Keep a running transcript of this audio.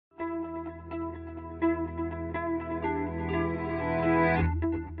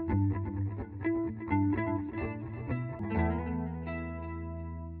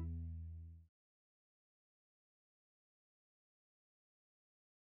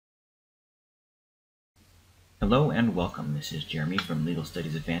Hello and welcome. This is Jeremy from Legal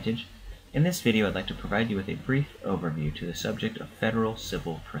Studies Advantage. In this video, I'd like to provide you with a brief overview to the subject of federal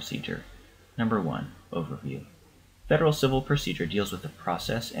civil procedure. Number 1, overview. Federal civil procedure deals with the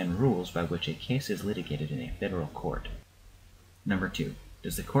process and rules by which a case is litigated in a federal court. Number 2,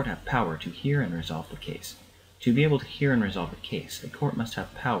 does the court have power to hear and resolve the case? To be able to hear and resolve a case, a court must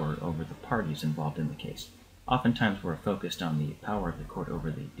have power over the parties involved in the case. Oftentimes we're focused on the power of the court over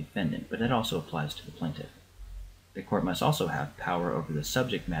the defendant, but that also applies to the plaintiff. The court must also have power over the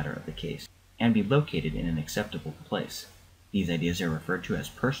subject matter of the case and be located in an acceptable place. These ideas are referred to as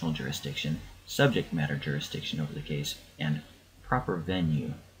personal jurisdiction, subject matter jurisdiction over the case, and proper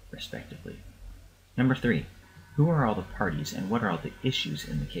venue, respectively. Number 3, who are all the parties and what are all the issues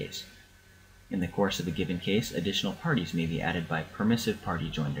in the case? In the course of a given case, additional parties may be added by permissive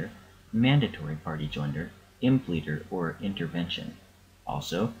party joinder, mandatory party joinder, impleader, or intervention.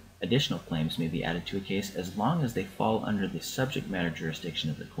 Also, additional claims may be added to a case as long as they fall under the subject matter jurisdiction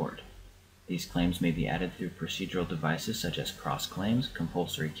of the court. These claims may be added through procedural devices such as cross-claims,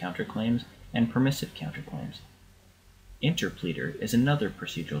 compulsory counterclaims, and permissive counterclaims. Interpleader is another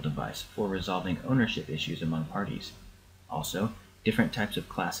procedural device for resolving ownership issues among parties. Also, different types of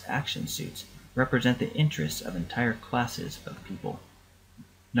class action suits represent the interests of entire classes of people.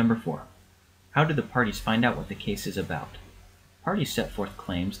 Number 4, how do the parties find out what the case is about? Parties set forth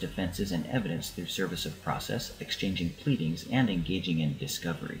claims, defenses, and evidence through service of process, exchanging pleadings, and engaging in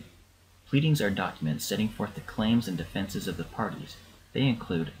discovery. Pleadings are documents setting forth the claims and defenses of the parties. They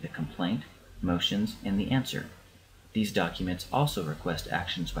include the complaint, motions, and the answer. These documents also request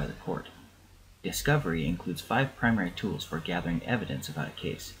actions by the court. Discovery includes 5 primary tools for gathering evidence about a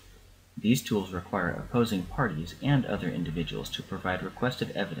case. These tools require opposing parties and other individuals to provide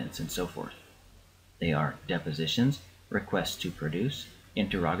requested evidence and so forth. They are depositions, requests to produce,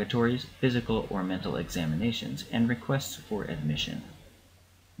 interrogatories, physical or mental examinations, and requests for admission.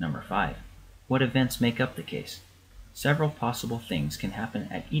 Number 5, what events make up the case? Several possible things can happen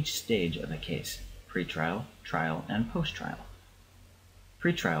at each stage of a case: pretrial, trial, and post-trial.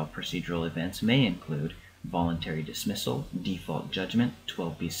 Pretrial procedural events may include voluntary dismissal, default judgment,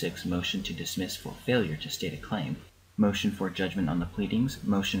 12b6 motion to dismiss for failure to state a claim, motion for judgment on the pleadings,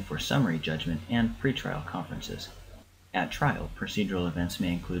 motion for summary judgment, and pretrial conferences. At trial, procedural events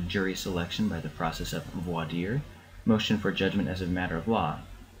may include jury selection by the process of voir dire, motion for judgment as a matter of law,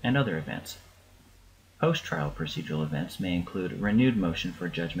 and other events. Post-trial procedural events may include renewed motion for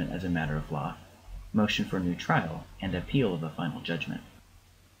judgment as a matter of law, motion for new trial, and appeal of a final judgment.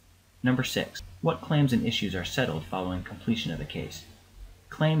 Number 6, what claims and issues are settled following completion of a case?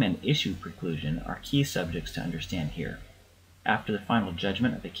 Claim and issue preclusion are key subjects to understand here. After the final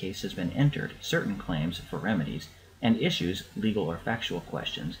judgment of a case has been entered, certain claims for remedies and issues, legal or factual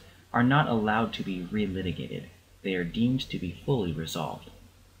questions, are not allowed to be relitigated. They are deemed to be fully resolved.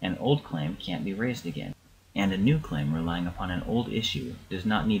 An old claim can't be raised again, and a new claim relying upon an old issue does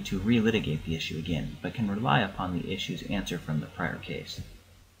not need to relitigate the issue again, but can rely upon the issue's answer from the prior case.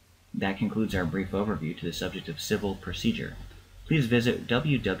 That concludes our brief overview to the subject of civil procedure. Please visit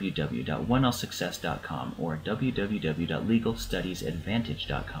www.1lsuccess.com or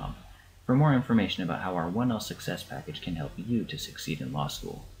www.legalstudiesadvantage.com for more information about how our 1L Success package can help you to succeed in law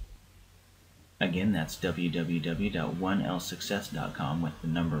school. Again, that's www.1lsuccess.com with the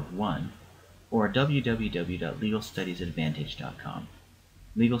number 1 or www.legalstudiesadvantage.com.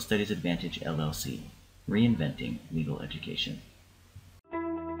 Legal Studies Advantage LLC, reinventing legal education.